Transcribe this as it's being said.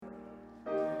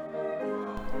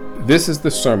This is the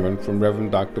sermon from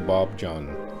Reverend Dr. Bob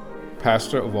John,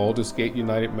 pastor of Aldersgate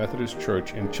United Methodist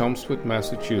Church in Chelmsford,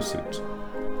 Massachusetts.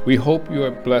 We hope you are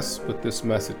blessed with this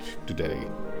message today.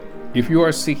 If you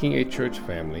are seeking a church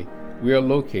family, we are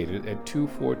located at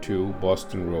 242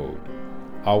 Boston Road.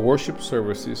 Our worship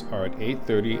services are at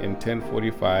 8:30 and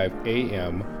 10:45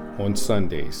 a.m. on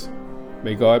Sundays.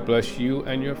 May God bless you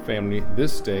and your family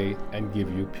this day and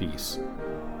give you peace.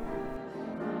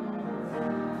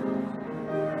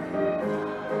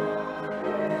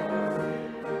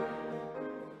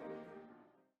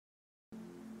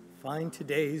 Find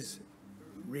today's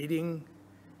reading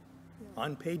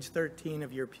on page 13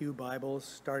 of your Pew Bibles,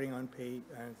 starting on page,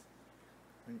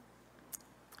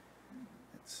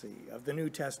 of the New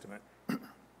Testament.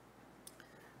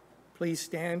 Please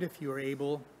stand if you are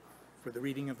able for the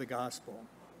reading of the Gospel.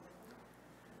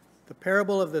 The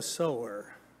parable of the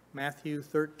sower, Matthew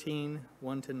 13,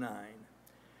 1-9.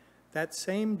 That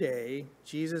same day,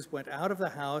 Jesus went out of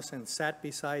the house and sat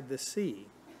beside the sea.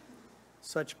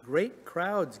 Such great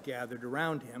crowds gathered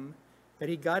around him that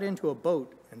he got into a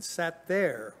boat and sat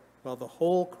there while the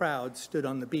whole crowd stood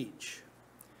on the beach.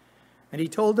 And he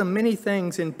told them many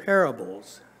things in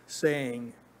parables,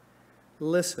 saying,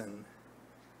 "Listen,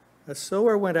 a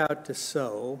sower went out to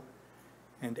sow,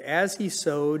 and as he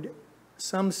sowed,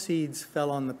 some seeds fell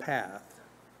on the path,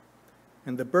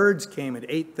 and the birds came and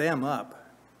ate them up.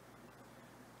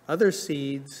 Other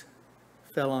seeds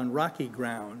fell on rocky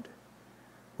ground,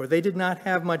 where they did not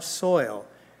have much soil,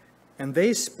 and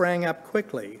they sprang up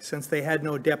quickly, since they had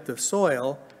no depth of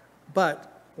soil,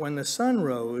 but when the sun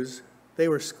rose, they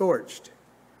were scorched,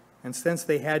 and since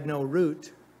they had no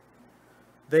root,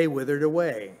 they withered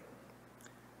away.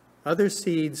 Other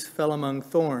seeds fell among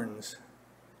thorns,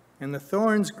 and the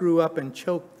thorns grew up and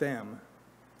choked them.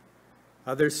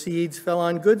 Other seeds fell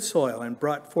on good soil and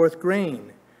brought forth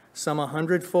grain, some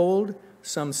 100-fold,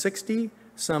 some 60,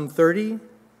 some 30.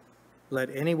 Let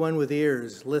anyone with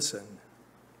ears listen."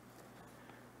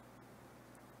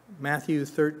 Matthew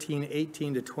 13,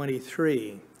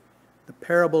 18-23, the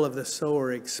parable of the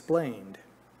sower explained.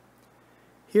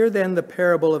 Hear then the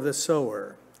parable of the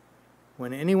sower.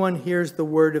 When anyone hears the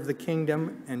word of the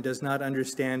kingdom and does not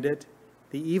understand it,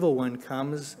 the evil one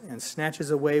comes and snatches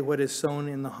away what is sown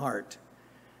in the heart.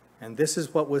 And this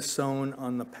is what was sown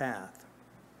on the path.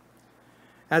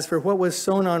 As for what was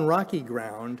sown on rocky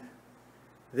ground,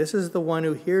 this is the one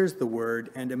who hears the word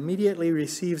and immediately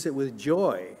receives it with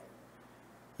joy.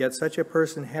 Yet such a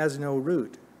person has no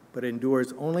root, but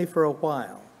endures only for a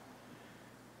while.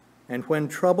 And when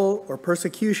trouble or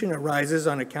persecution arises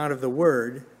on account of the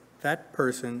word, that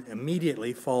person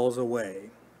immediately falls away.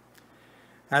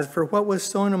 As for what was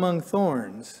sown among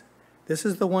thorns, this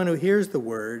is the one who hears the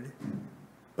word,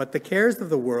 but the cares of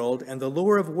the world and the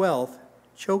lure of wealth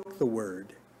choke the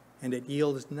word, and it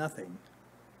yields nothing.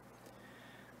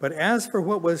 But as for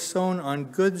what was sown on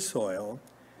good soil,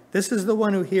 this is the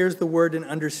one who hears the word and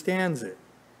understands it,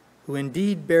 who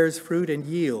indeed bears fruit and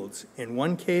yields, in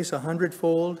one case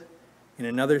 100-fold, in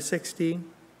another 60,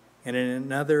 and in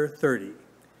another 30.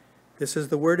 This is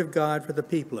the word of God for the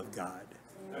people of God.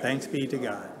 Thanks be to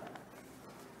God.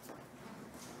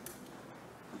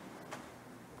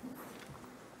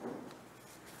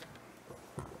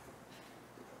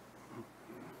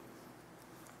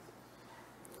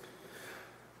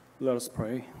 Let us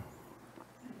pray.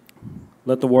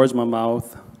 Let the words of my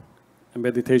mouth and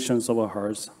meditations of our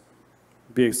hearts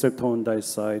be acceptable in thy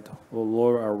sight, O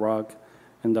Lord, our rock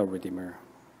and our Redeemer.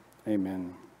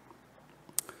 Amen.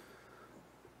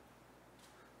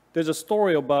 There's a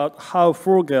story about how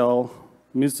frugal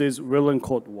Mrs.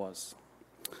 Willencourt was.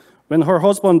 When her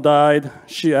husband died,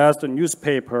 she asked the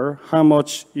newspaper how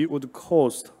much it would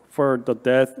cost for the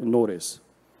death notice.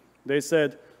 They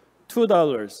said,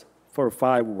 $2 for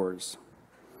 5 words.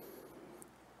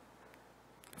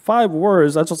 5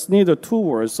 words? I just needed 2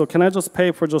 words, so can I just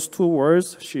pay for just 2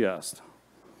 words? She asked.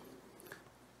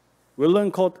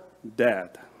 Willencourt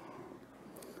dead.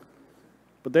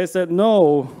 But they said,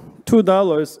 no,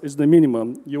 $2 is the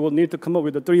minimum. You will need to come up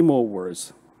with 3 more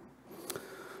words.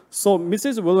 So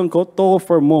Mrs. Willencourt thought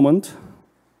for a moment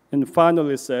and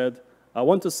finally said, I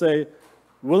want to say,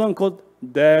 Willencourt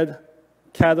dead,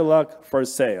 Cadillac for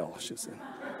sale, she said.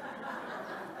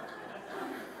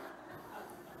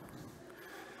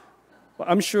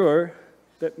 I'm sure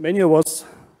that many of us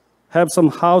have some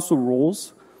house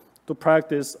rules to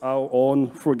practice our own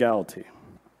frugality.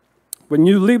 When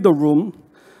you leave the room,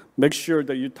 make sure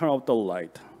that you turn off the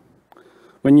light.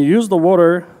 When you use the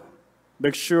water,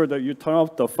 make sure that you turn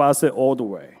off the faucet all the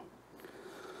way.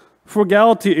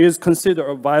 Frugality is considered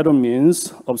a vital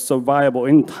means of survival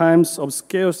in times of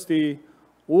scarcity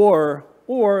or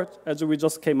as we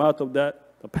just came out of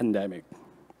that, the pandemic.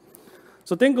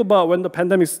 So think about when the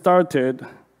pandemic started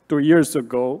 3 years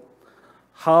ago,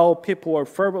 how people were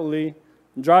fervently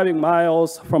driving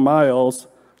miles from miles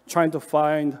trying to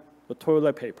find the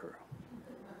toilet paper.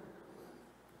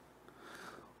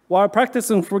 While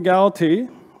practicing frugality,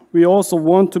 we also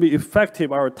want to be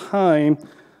effective our time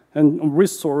and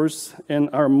resource and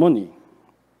our money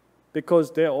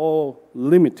because they're all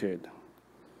limited.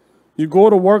 You go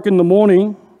to work in the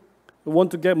morning, you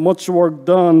want to get much work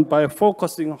done by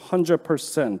focusing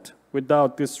 100%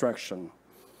 without distraction.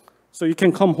 So you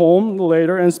can come home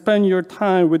later and spend your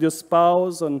time with your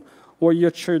spouse or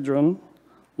your children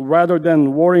rather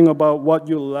than worrying about what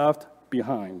you left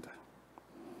behind.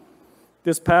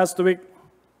 This past week,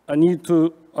 I need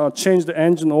to change the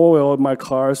engine oil of my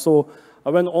car, so I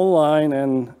went online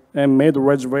and made a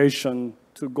reservation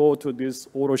to go to this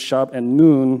auto shop at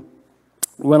noon.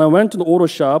 When I went to the auto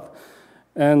shop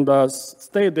and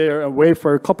stayed there and wait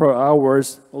for a couple of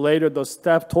hours, later the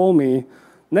staff told me,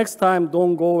 next time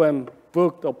don't go and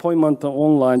book the appointment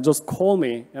online, just call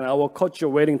me and I will cut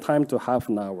your waiting time to half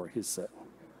an hour, he said.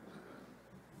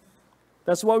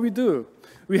 That's what we do.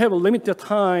 We have a limited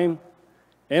time,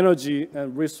 energy,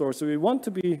 and resources. We want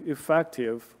to be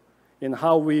effective in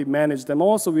how we manage them.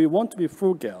 Also, we want to be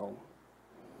frugal.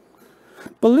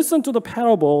 But listen to the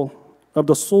parable of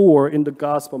the sower in the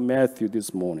Gospel of Matthew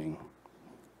this morning.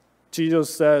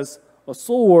 Jesus says, a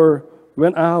sower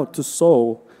went out to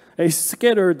sow, and he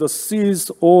scattered the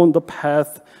seeds on the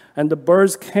path, and the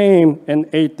birds came and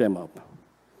ate them up.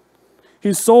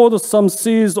 He sowed some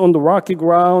seeds on the rocky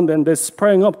ground, and they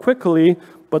sprang up quickly,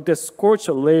 but they scorched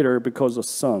later because of the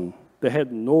sun. They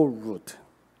had no root.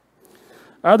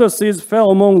 Other seeds fell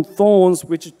among thorns,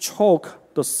 which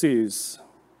choked the seeds.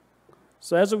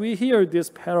 So as we hear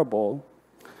this parable,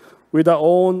 with our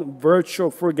own virtue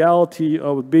of frugality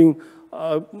of being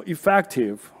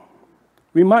effective,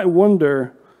 we might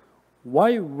wonder,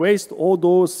 why waste all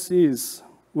those seeds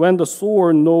when the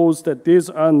sower knows that these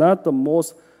are not the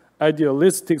most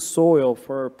idealistic soil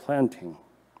for planting?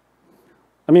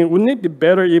 I mean, wouldn't it be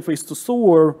better if it's the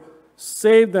sower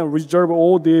saved and reserve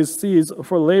all these seeds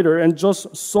for later and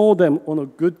just sow them on a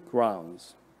good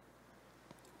grounds?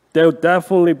 They'll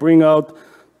definitely bring out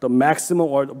the maximum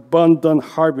or abundant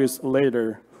harvest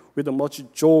later with much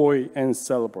joy and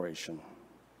celebration.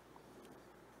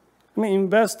 I mean,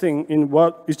 investing in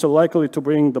what is likely to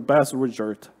bring the best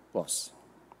result was.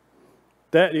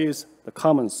 That is the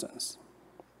common sense.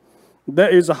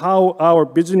 That is how our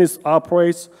business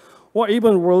operates, or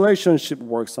even relationship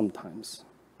works sometimes.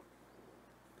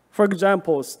 For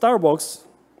example, Starbucks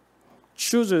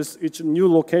chooses its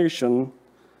new location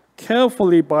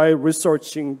carefully by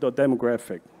researching the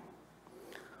demographic.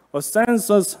 A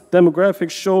census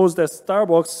demographic shows that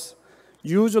Starbucks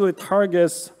usually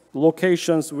targets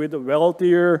locations with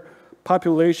wealthier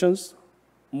populations,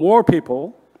 more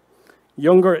people,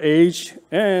 younger age,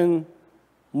 and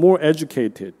more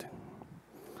educated.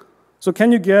 So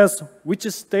can you guess which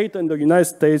state in the United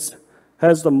States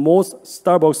has the most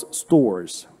Starbucks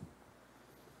stores?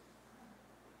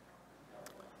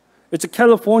 It's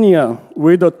California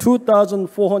with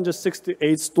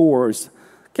 2,468 stores.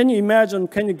 Can you imagine,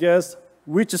 can you guess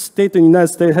which state in the United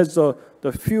States has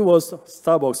the fewest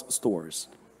Starbucks stores?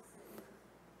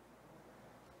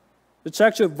 It's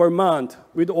actually Vermont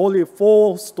with only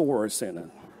 4 stores in it.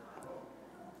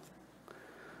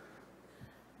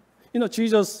 You know,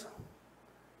 Jesus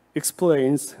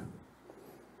explains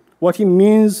what he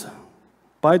means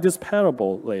by this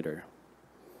parable later.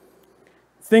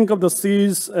 Think of the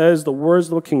seeds as the words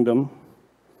of the kingdom.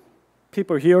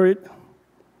 People hear it,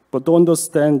 but don't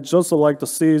understand, just like the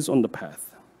seeds on the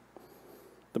path.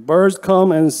 The birds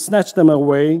come and snatch them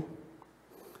away.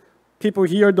 People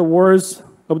hear the words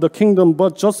of the kingdom,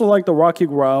 but just like the rocky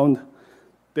ground,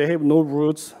 they have no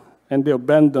roots and they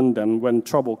abandon them when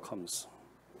trouble comes.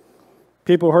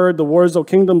 People heard the words of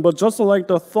kingdom, but just like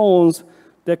the thorns,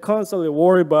 they constantly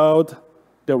worry about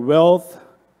their wealth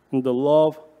and the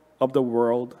love of the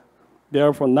world,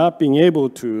 therefore not being able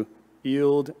to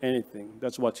yield anything.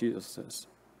 That's what Jesus says.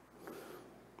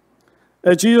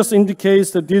 As Jesus indicates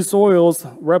that these soils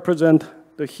represent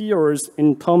the hearers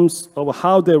in terms of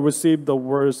how they receive the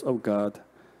words of God.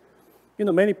 You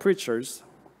know, many preachers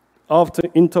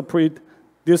often interpret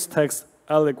this text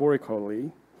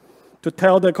allegorically to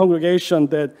tell the congregation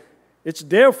that it's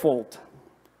their fault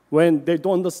when they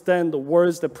don't understand the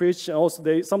words they preach, and also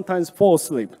they sometimes fall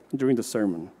asleep during the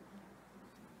sermon.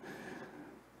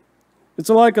 It's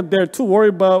like they're too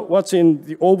worried about what's in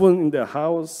the oven in their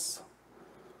house.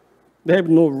 They have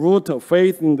no root of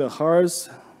faith in their hearts.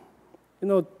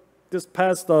 This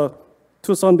past 2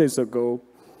 Sundays ago,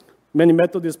 many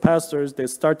Methodist pastors, they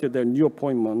started their new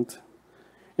appointment.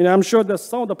 And I'm sure that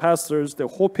some of the pastors, they're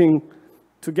hoping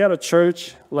to get a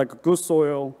church like good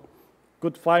soil,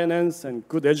 good finance, and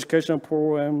good education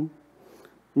program,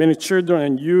 many children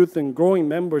and youth, and growing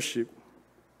membership.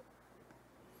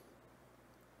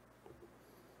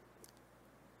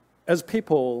 As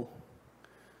people,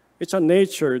 it's our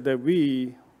nature that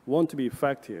we want to be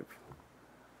effective.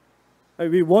 And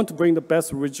we want to bring the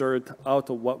best result out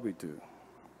of what we do.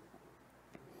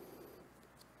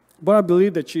 But I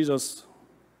believe that Jesus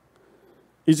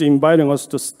is inviting us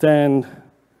to stand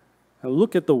and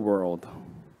look at the world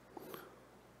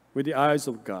with the eyes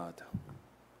of God,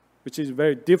 which is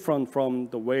very different from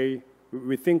the way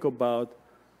we think about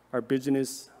our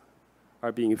business,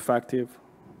 our being effective.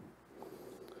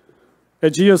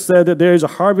 As Jesus said that there is a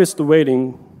harvest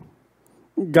waiting,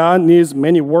 God needs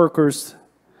many workers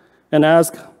and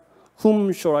asks,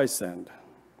 whom shall I send?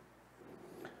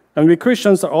 And we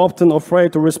Christians are often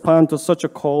afraid to respond to such a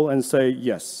call and say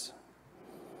yes.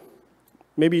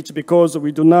 Maybe it's because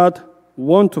we do not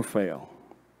want to fail.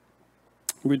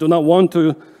 We do not want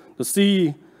to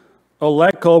see a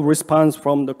lack of response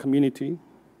from the community.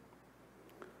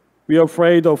 We are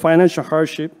afraid of financial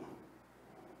hardship.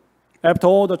 After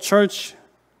all, the church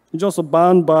is just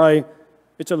bound by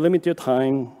its limited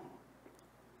time,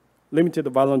 limited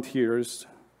volunteers,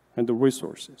 and the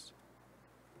resources.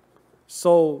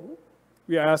 So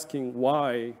we are asking,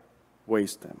 why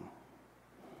waste them?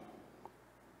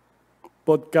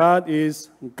 But God is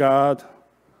God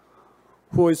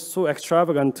who is so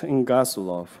extravagant in God's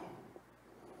love.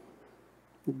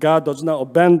 God does not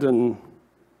abandon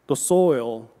the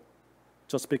soil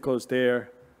just because they're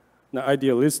not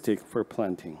idealistic for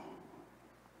planting.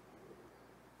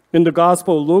 In the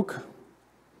Gospel of Luke,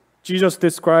 Jesus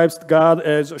describes God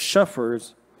as a shepherd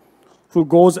who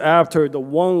goes after the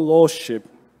one lost sheep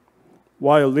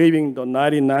while leaving the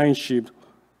 99 sheep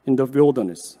in the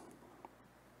wilderness.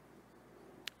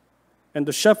 And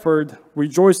the shepherd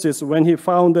rejoices when he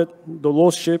found the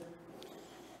lost sheep.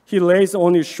 He lays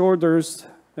on his shoulders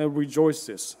and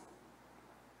rejoices.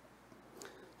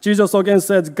 Jesus again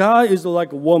says, God is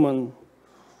like a woman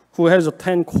who has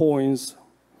 10 coins,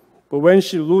 but when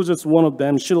she loses one of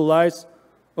them, she lights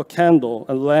a candle,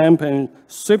 a lamp, and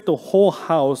sweeps the whole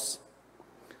house,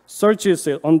 searches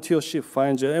it until she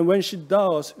finds it. And when she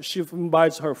does, she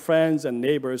invites her friends and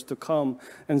neighbors to come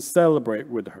and celebrate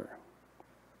with her.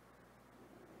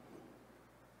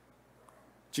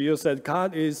 Jesus said,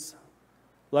 God is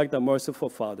like the merciful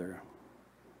Father.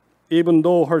 Even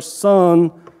though her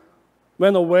son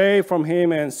went away from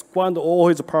him and squandered all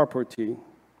his property,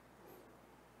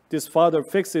 this father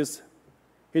fixes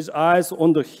his eyes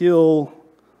on the hill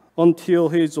until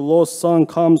his lost son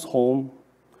comes home.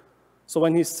 So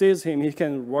when he sees him, he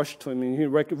can rush to him,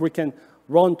 and we can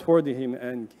run toward him,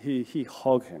 and he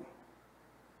hug him.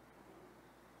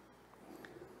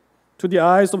 To the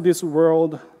eyes of this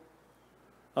world,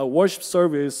 a worship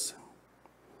service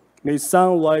may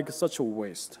sound like such a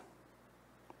waste.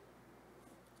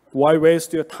 Why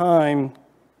waste your time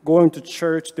going to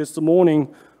church this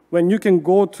morning when you can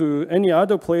go to any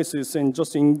other places and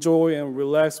just enjoy and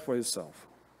relax for yourself?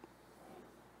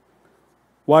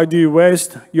 Why do you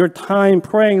waste your time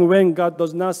praying when God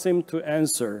does not seem to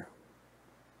answer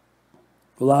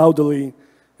loudly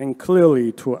and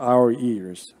clearly to our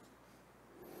ears?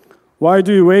 Why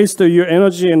do you waste your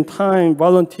energy and time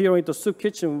volunteering at the soup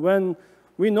kitchen when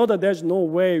we know that there's no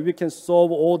way we can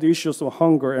solve all the issues of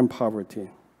hunger and poverty?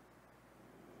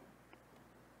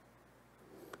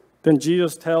 Then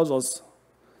Jesus tells us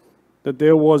that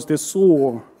there was this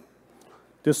sower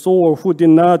who did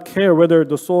not care whether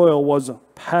the soil was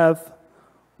path,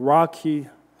 rocky,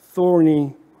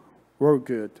 thorny, or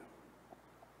good.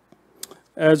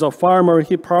 As a farmer,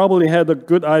 he probably had a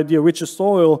good idea which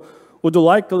soil would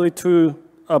likely to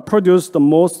produce the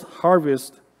most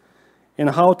harvest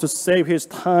and how to save his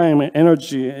time and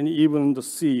energy and even the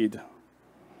seed.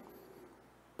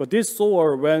 But this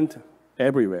sower went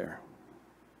everywhere.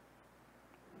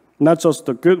 Not just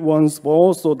the good ones, but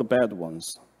also the bad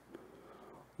ones.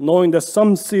 Knowing that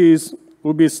some seeds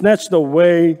will be snatched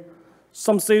away,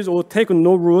 some seeds will take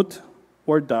no root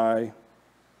or die.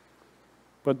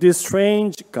 But this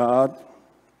strange God,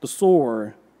 the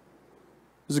sower,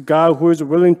 is a God who is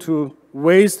willing to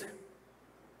waste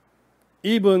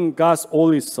even God's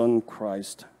only Son,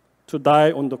 Christ, to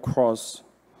die on the cross,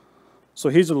 so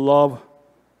his love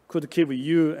could give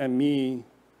you and me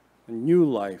a new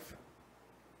life,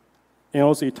 and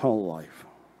also eternal life.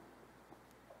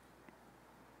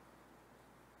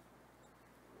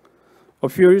 A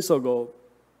few years ago,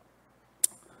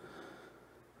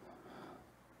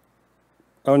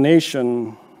 our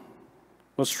nation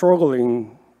was struggling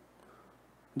with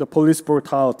the police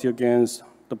brutality against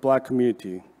the Black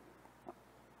community.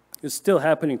 It's still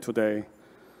happening today.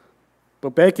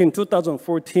 But back in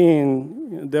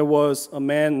 2014, there was a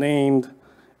man named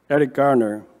Eric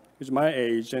Garner, who's my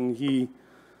age, and he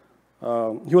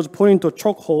was put into a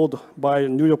chokehold by a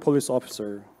New York police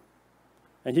officer.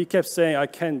 And he kept saying, "I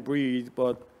can't breathe,"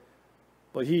 but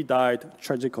he died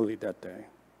tragically that day.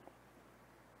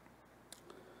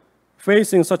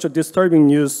 Facing such a disturbing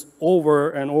news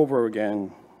over and over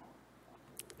again,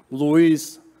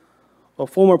 Louise, a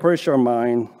former parishioner of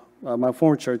mine, my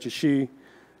former church, she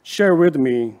shared with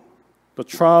me the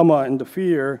trauma and the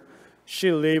fear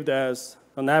she lived as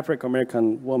an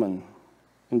African-American woman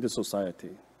in this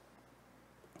society.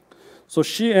 So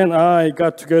she and I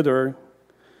got together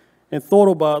and thought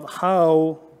about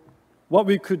what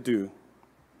we could do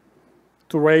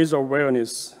to raise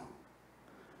awareness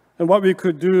and what we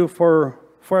could do for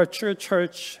our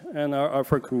church and our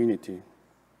community.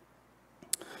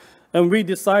 And we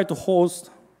decided to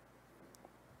host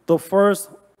the first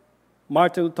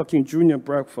Martin Luther King Jr.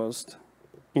 breakfast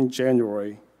in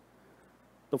January,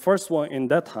 the first one in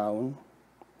that town,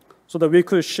 so that we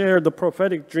could share the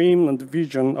prophetic dream and the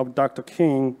vision of Dr.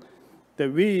 King,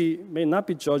 that we may not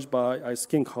be judged by our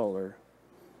skin color,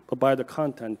 but by the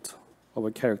content of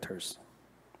our characters.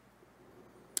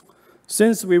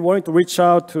 Since we wanted to reach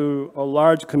out to a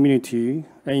large community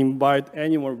and invite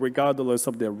anyone regardless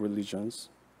of their religions,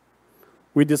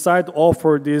 we decided to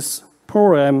offer this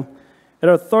program at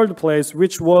a third place,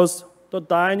 which was the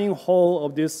dining hall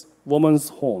of this woman's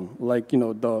home.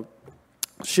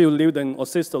 She lived in an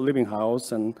assisted living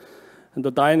house, and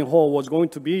the dining hall was going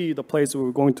to be the place we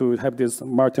were going to have this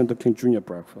Martin Luther King Jr.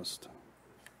 breakfast.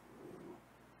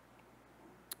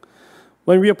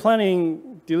 When we were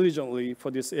planning diligently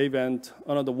for this event,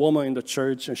 another woman in the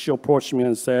church, and she approached me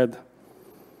and said,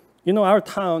 "Our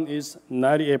town is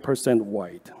 98%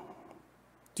 white.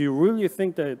 Do you really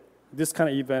think that this kind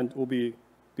of event will be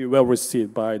well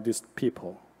received by these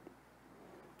people?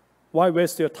 Why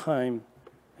waste your time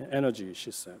and energy?"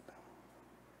 she said.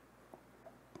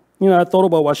 I thought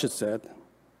about what she said.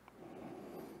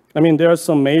 There are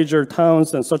some major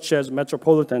towns, and such as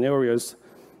metropolitan areas,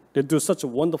 that do such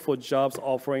wonderful jobs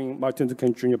offering Martin Luther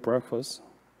King Jr. breakfast.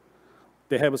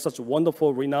 They have such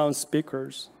wonderful, renowned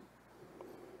speakers.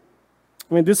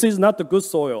 This is not the good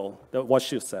soil, what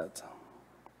she said.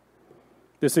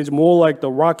 This is more like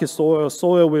the rocky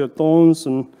soil with thorns,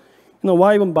 and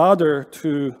why even bother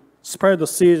to spread the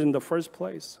seeds in the first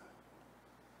place?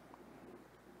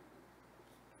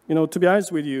 To be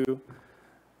honest with you,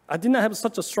 I did not have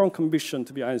such a strong conviction,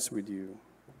 to be honest with you,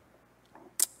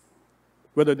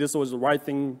 whether this was the right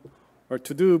thing or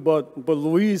to do, but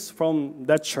Louise from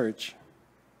that church,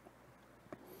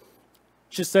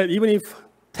 she said, even if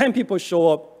 10 people show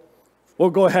up, we'll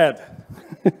go ahead.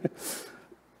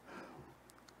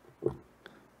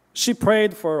 She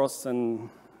prayed for us, and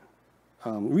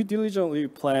we diligently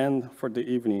planned for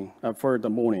the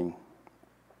morning.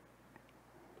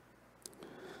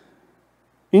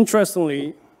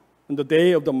 Interestingly, on the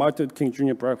day of the Martin Luther King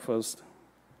Jr. breakfast,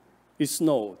 it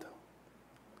snowed.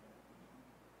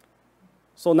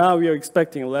 So now we are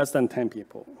expecting less than 10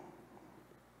 people.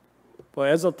 But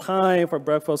as the time for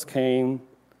breakfast came,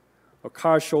 a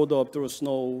car showed up through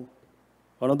snow,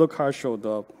 another car showed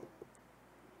up.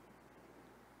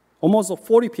 Almost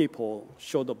 40 people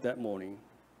showed up that morning,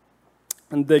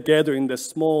 and they gathered in the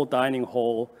small dining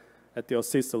hall at the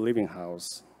assisted living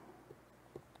house.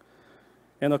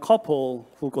 And a couple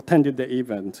who attended the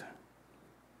event,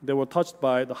 they were touched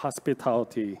by the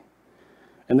hospitality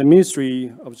and the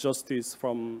ministry of justice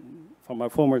from my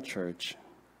former church,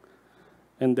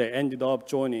 and they ended up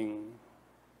joining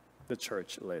the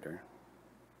church later.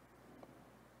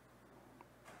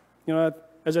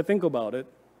 As I think about it,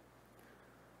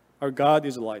 our God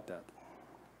is like that,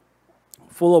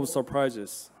 full of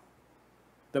surprises.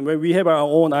 Then when we have our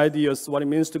own ideas, what it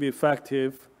means to be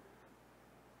effective,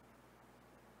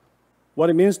 what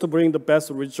it means to bring the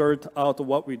best result out of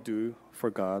what we do for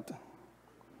God.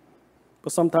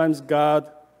 But sometimes God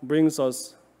brings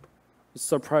us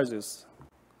surprises,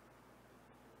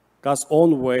 God's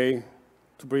own way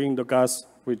to bring the God's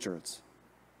results.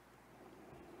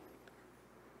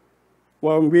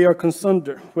 When we are concerned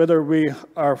whether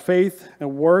our faith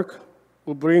and work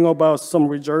will bring about some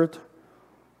result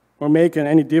or make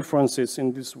any differences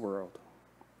in this world.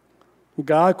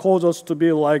 God calls us to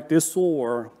be like this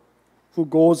sower who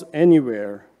goes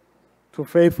anywhere to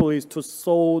faithfully to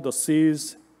sow the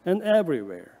seeds and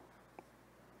everywhere.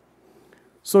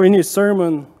 So in his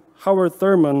sermon, Howard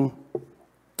Thurman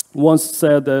once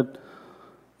said that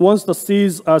once the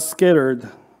seeds are scattered,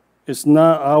 it's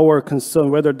not our concern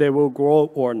whether they will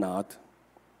grow or not.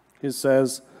 He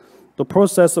says, the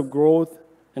process of growth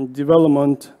and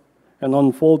development and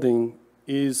unfolding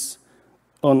is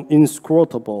an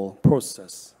inscrutable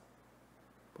process,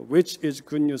 which is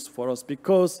good news for us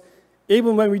because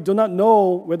even when we do not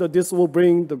know whether this will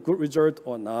bring the good result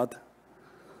or not,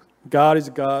 God is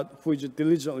God who is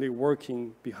diligently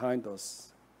working behind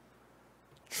us,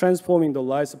 transforming the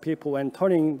lives of people and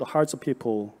turning the hearts of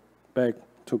people back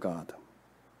to God.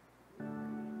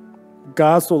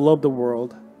 God so loved the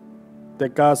world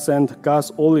that God sent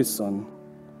God's only Son,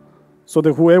 so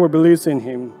that whoever believes in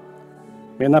him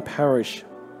may not perish,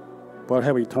 but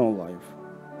have eternal life.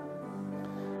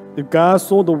 If God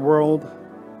saw the world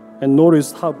and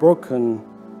noticed how broken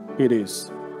it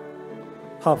is,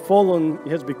 how fallen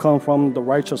it has become from the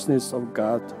righteousness of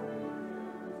God,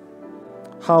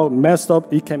 how messed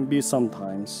up it can be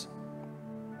sometimes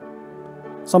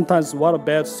what a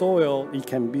bad soil it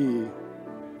can be,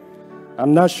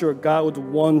 I'm not sure God would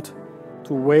want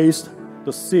to waste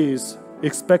the seeds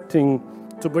expecting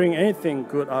to bring anything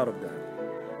good out of that.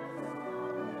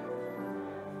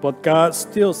 But God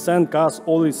still sent God's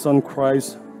only Son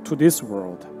Christ to this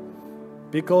world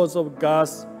because of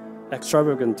God's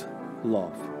extravagant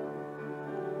love.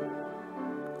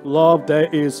 Love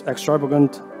that is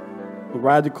extravagant,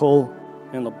 radical,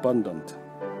 and abundant.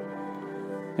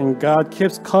 And God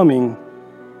keeps coming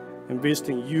and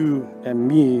visiting you and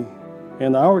me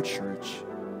and our church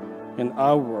and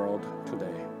our world today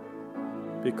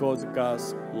because of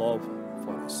God's love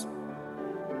for us.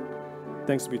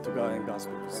 Thanks be to God and God's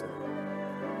people.